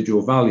the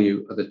residual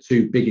value are the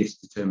two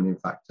biggest determining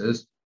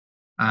factors.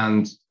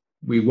 And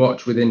we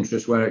watch with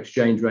interest where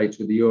exchange rates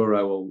with the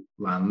euro will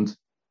land.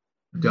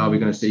 Are we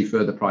going to see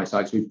further price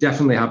hikes? We've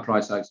definitely had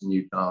price hikes in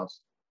new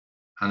cars.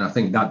 And I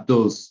think that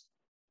does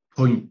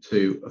point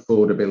to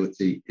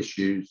affordability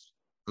issues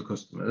for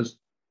customers.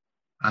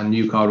 And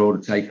new car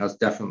order take has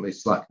definitely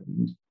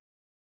slackened.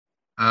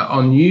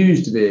 On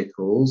used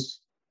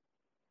vehicles,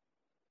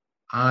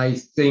 I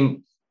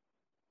think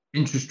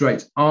interest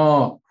rates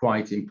are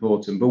quite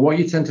important. But what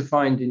you tend to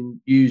find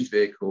in used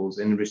vehicles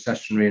in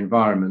recessionary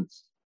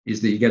environments is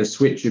that you get a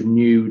switch of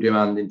new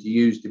demand into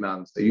used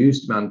demand. So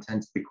used demand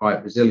tends to be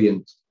quite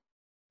resilient.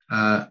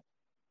 But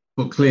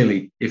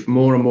clearly, if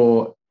more and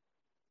more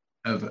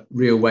of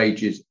real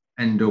wages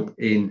end up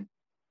in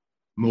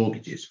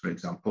mortgages, for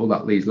example,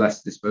 that leaves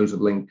less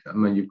disposable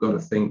income, and you've got to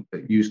think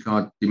that used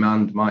car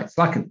demand might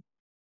slacken.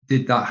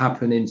 Did that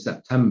happen in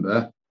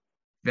September?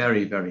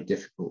 Very, very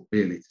difficult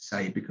really to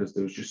say, because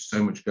there was just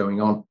so much going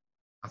on.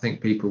 I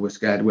think people were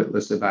scared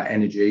witless about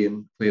energy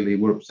and clearly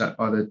were upset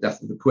by the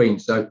death of the Queen.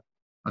 So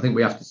I think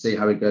we have to see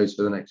how it goes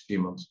for the next few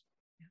months.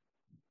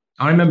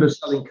 I remember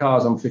selling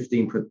cars on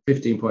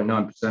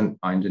 15.9%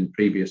 mind in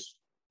previous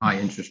high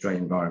interest rate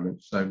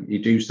environments. So you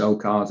do sell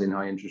cars in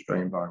high interest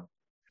rate environments.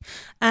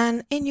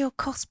 And in your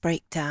cost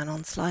breakdown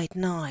on slide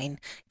 9,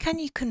 can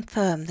you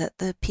confirm that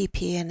the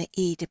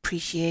PP&E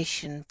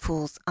depreciation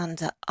falls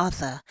under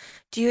other?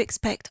 Do you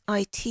expect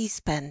IT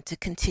spend to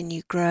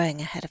continue growing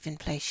ahead of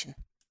inflation?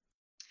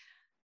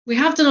 We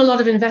have done a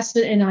lot of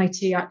investment in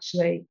IT,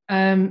 actually,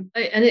 and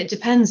it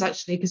depends,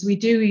 actually, because we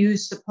do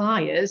use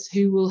suppliers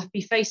who will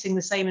be facing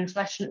the same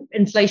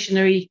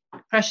inflationary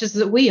pressures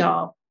that we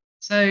are.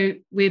 So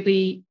we'll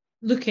be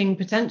looking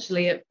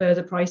potentially at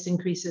further price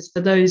increases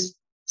for those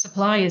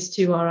suppliers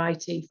to our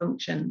IT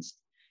functions.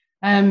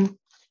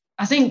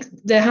 I think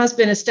there has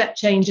been a step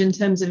change in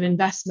terms of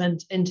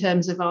investment, in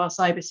terms of our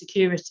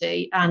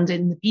cybersecurity and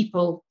in the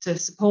people to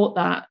support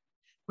that,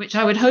 which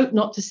I would hope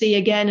not to see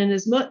again in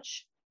as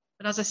much.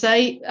 But as I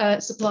say,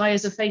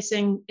 suppliers are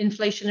facing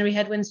inflationary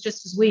headwinds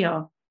just as we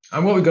are.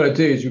 And what we've got to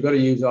do is we've got to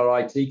use our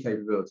IT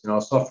capability and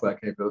our software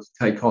capability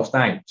to take cost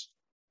out.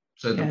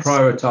 So the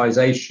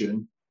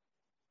prioritization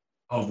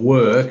of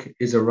work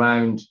is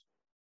around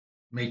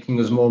making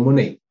us more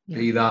money,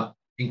 be that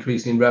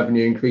increasing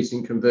revenue,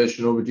 increasing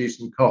conversion, or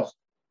reducing cost.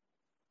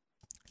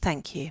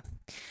 Thank you.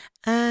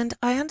 And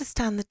I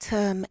understand the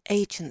term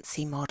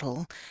agency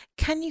model.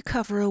 Can you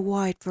cover a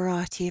wide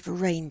variety of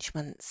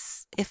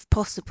arrangements? If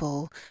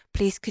possible,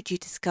 please could you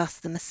discuss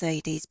the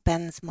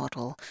Mercedes-Benz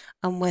model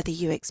and whether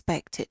you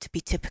expect it to be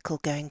typical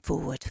going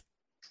forward?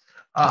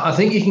 I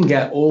think you can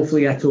get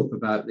awfully et up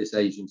about this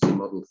agency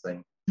model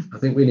thing. I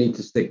think we need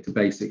to stick to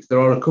basics. There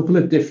are a couple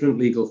of different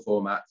legal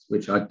formats,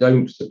 which I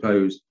don't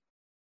suppose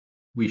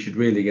we should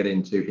really get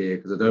into here,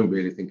 because I don't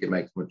really think it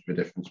makes much of a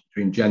difference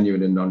between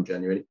genuine and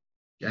non-genuine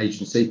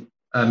agency.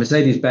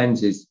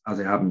 Mercedes-Benz is, as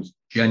it happens,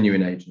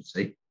 genuine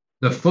agency.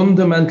 The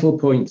fundamental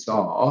points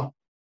are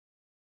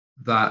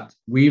that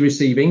we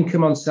receive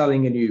income on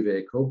selling a new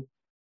vehicle.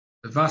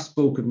 The vast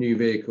bulk of new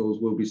vehicles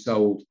will be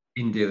sold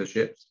in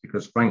dealerships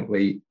because,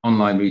 frankly,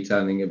 online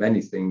retailing of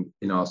anything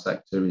in our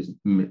sector is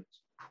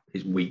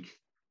weak.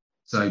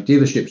 So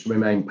dealerships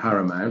remain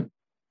paramount.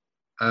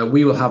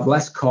 We will have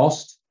less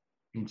cost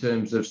in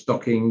terms of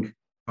stocking,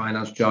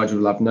 finance charges.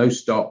 We'll have no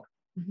stock,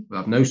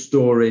 we'll have no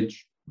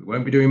storage, we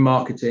won't be doing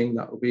marketing,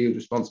 that will be the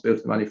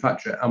responsibility of the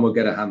manufacturer, and we'll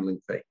get a handling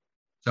fee.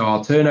 So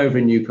our turnover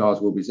in new cars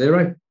will be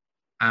zero,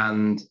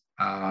 and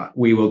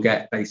we will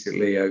get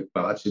basically,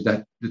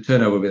 the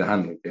turnover will be the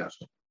handling fee,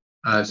 actually.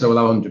 So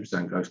we'll have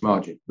 100% gross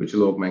margin, which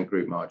will augment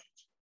group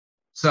margins.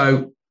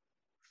 So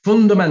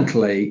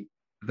fundamentally,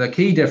 the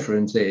key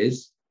difference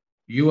is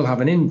you will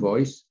have an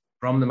invoice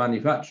from the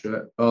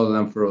manufacturer rather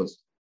than for us.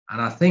 And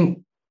I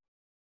think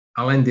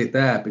I'll end it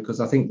there,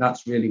 because I think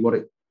that's really what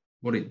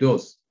it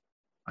does.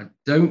 I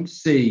don't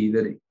see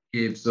that it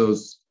gives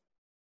us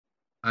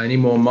any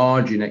more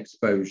margin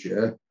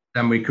exposure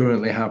than we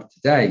currently have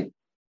today,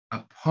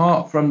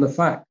 apart from the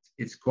fact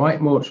it's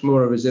quite much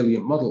more a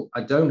resilient model.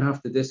 I don't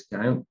have to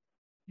discount.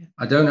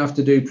 I don't have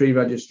to do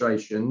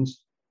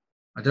pre-registrations.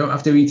 I don't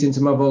have to eat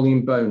into my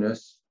volume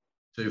bonus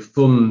to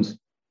fund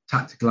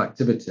tactical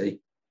activity.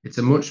 It's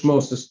a much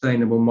more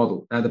sustainable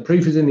model. Now, the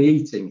proof is in the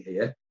eating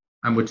here,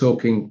 and we're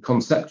talking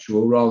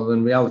conceptual rather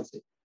than reality.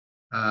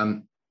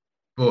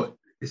 But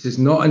this is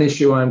not an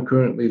issue I'm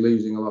currently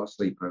losing a lot of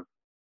sleep over.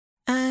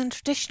 And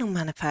traditional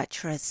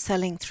manufacturers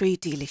selling through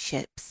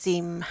dealerships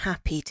seem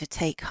happy to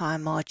take higher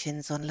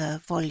margins on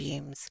lower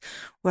volumes,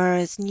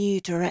 whereas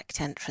new direct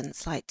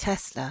entrants like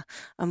Tesla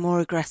are more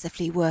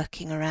aggressively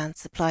working around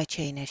supply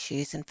chain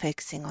issues and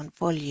focusing on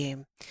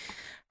volume.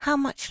 How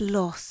much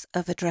loss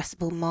of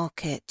addressable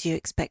market do you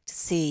expect to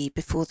see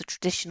before the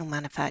traditional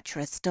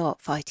manufacturers start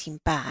fighting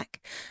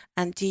back?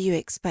 And do you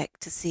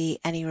expect to see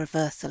any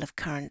reversal of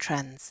current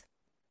trends?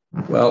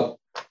 Well,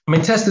 I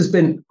mean, Tesla's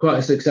been quite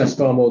a success,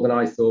 far more than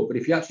I thought. But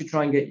if you actually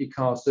try and get your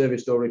car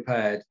serviced or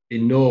repaired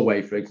in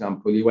Norway, for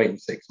example, you're waiting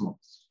 6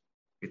 months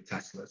with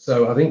Tesla.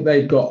 So I think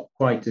they've got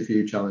quite a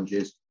few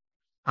challenges.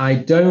 I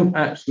don't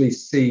actually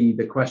see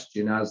the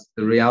question as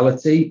the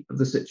reality of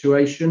the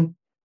situation.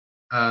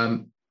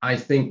 I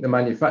think the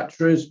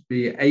manufacturers,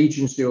 be it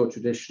agency or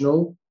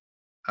traditional,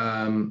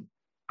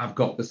 have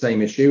got the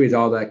same issue: is,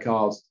 are their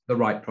cars the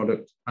right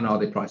product and are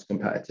they price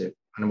competitive?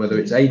 And whether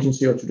it's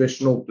agency or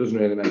traditional doesn't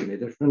really make any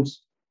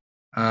difference.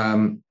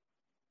 And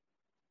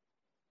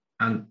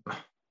I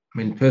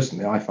mean,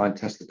 personally, I find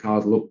Tesla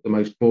cars look the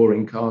most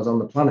boring cars on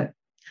the planet.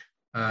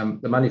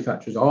 The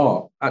manufacturers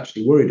are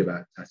actually worried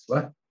about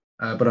Tesla,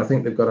 but I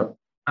think they've got an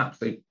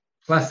absolute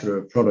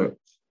plethora of products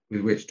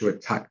with which to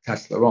attack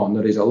Tesla on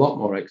that is a lot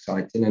more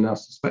exciting and I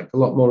suspect a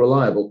lot more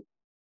reliable.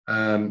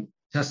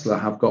 Tesla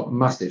have got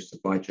massive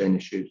supply chain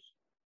issues.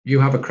 You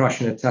have a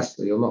crash in a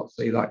Tesla, you'll not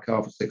see that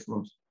car for 6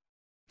 months.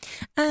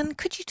 And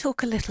could you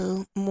talk a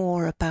little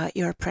more about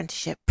your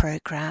apprenticeship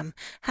programme?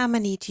 How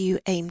many do you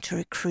aim to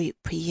recruit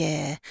per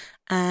year?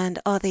 And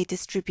are they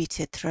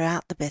distributed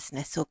throughout the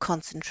business or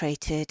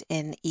concentrated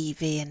in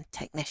EV and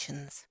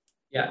technicians?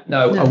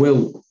 No, I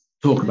will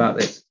talk about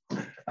this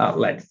at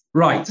length.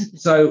 Right,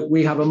 so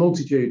we have a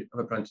multitude of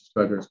apprentice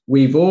programs.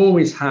 We've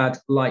always had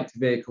light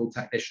vehicle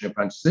technician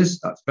apprentices.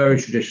 That's very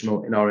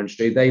traditional in our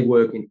industry. They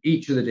work in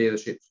each of the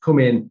dealerships, come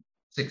in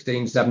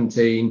 16,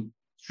 17,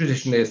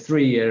 traditionally a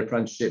 3-year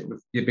apprenticeship.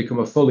 You become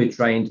a fully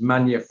trained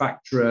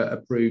manufacturer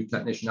approved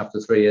technician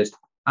after 3 years.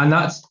 And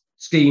that's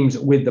schemes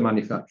with the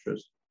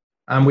manufacturers.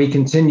 And we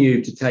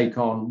continue to take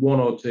on 1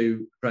 or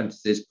 2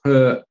 apprentices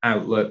per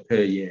outlet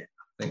per year.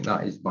 I think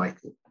that is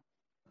vital.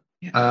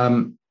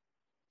 Yeah.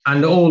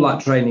 And all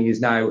that training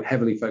is now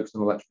heavily focused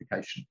on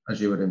electrification,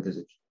 as you would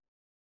envisage.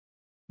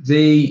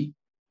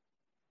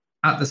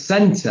 At the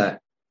centre,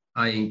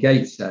 i.e.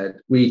 Gateshead,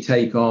 we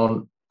take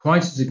on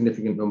quite a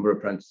significant number of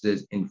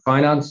apprentices in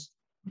finance,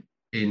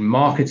 in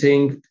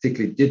marketing,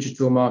 particularly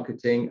digital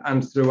marketing,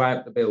 and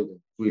throughout the building.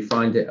 We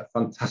find it a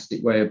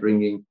fantastic way of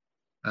bringing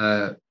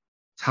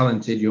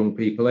talented young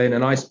people in.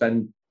 And I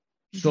spend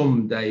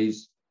some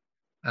days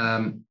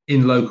in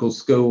local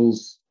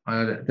schools.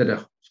 I did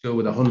a school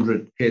with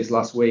 100 kids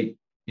last week,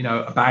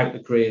 about the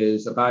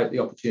careers, about the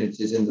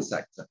opportunities in the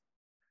sector.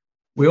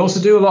 We also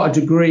do a lot of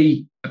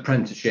degree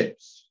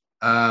apprenticeships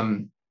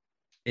in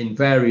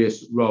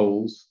various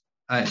roles,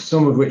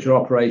 some of which are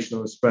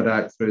operational and spread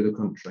out through the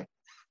country.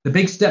 The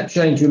big step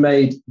change we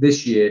made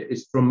this year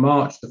is from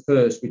March the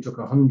 1st, we took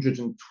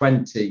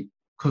 120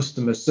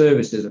 customer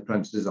services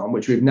apprentices on,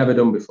 which we've never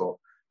done before.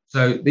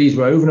 So these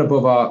were over and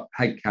above our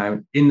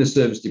headcount in the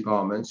service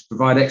departments,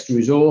 provide extra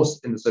resource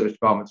in the service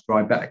departments,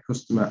 provide better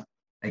customer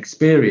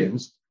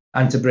experience,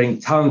 and to bring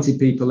talented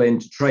people in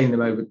to train them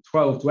over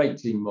 12 to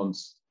 18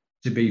 months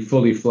to be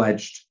fully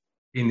fledged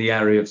in the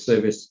area of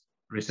service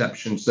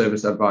reception,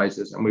 service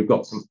advisors. And we've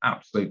got some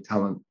absolute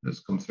talent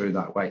that's come through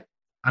that way.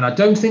 And I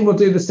don't think we'll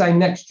do the same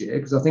next year,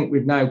 because I think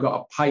we've now got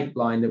a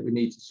pipeline that we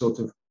need to sort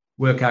of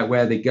work out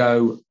where they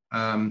go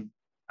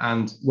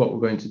and what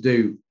we're going to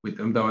do with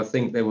them, though I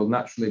think they will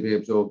naturally be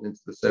absorbed into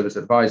the service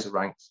advisor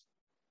ranks.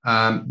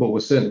 But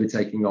we'll certainly be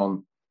taking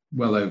on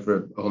well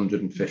over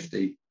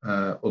 150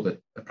 other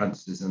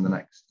apprentices in the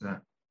next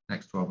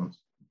 12 months.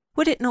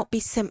 Would it not be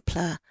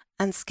simpler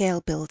and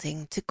scale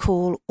building to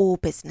call all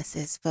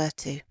businesses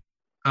Vertu?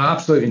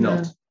 Absolutely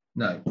not.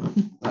 No,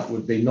 that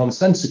would be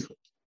nonsensical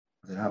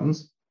as it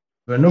happens,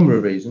 for a number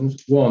of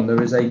reasons. One,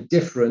 there is a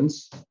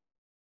difference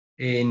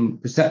in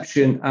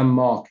perception and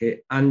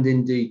market, and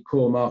indeed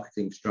core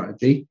marketing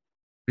strategy,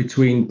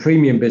 between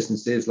premium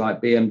businesses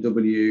like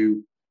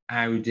BMW,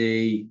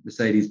 Audi,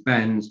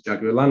 Mercedes-Benz,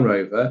 Jaguar Land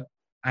Rover,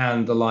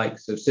 and the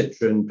likes of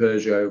Citroën,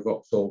 Peugeot,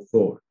 Vauxhall,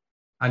 Ford.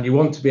 And you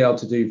want to be able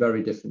to do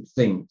very different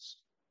things.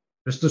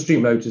 Bristol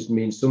Street Motors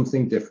means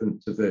something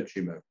different to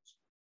Vertu Motors.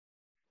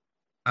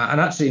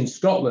 And actually in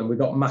Scotland, we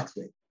got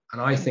Macklin.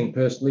 And I think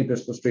personally,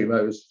 Bristol Street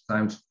Motors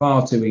sounds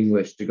far too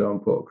English to go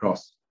and put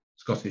across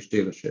Scottish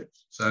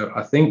dealerships. So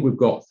I think we've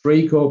got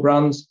 3 core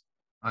brands.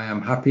 I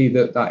am happy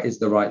that that is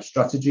the right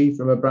strategy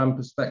from a brand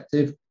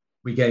perspective.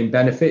 We gain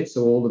benefits,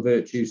 so all the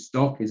Vertu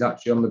stock is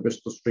actually on the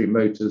Bristol Street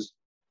Motors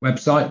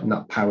website, and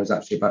that powers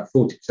actually about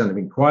 40% of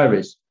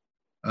inquiries,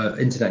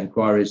 internet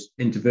inquiries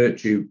into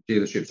Vertu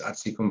dealerships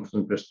actually come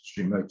from Bristol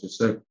Street Motors.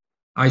 So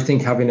I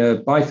think having a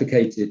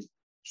bifurcated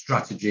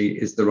strategy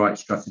is the right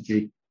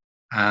strategy,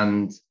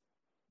 and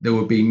there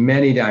will be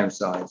many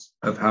downsides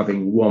of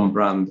having one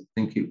brand. I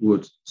think it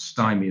would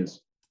stymie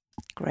us.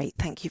 Great,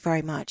 thank you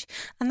very much.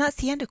 And that's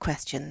the end of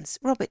questions.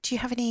 Robert, do you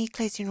have any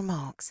closing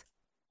remarks?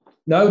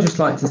 No, just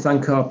like to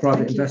thank our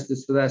private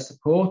investors for their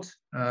support.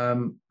 I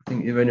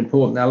think you're an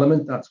important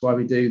element. That's why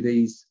we do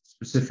these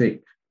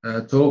specific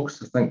talks.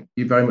 So thank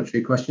you very much for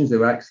your questions. They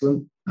were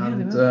excellent.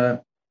 And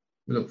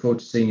we look forward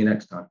to seeing you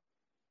next time.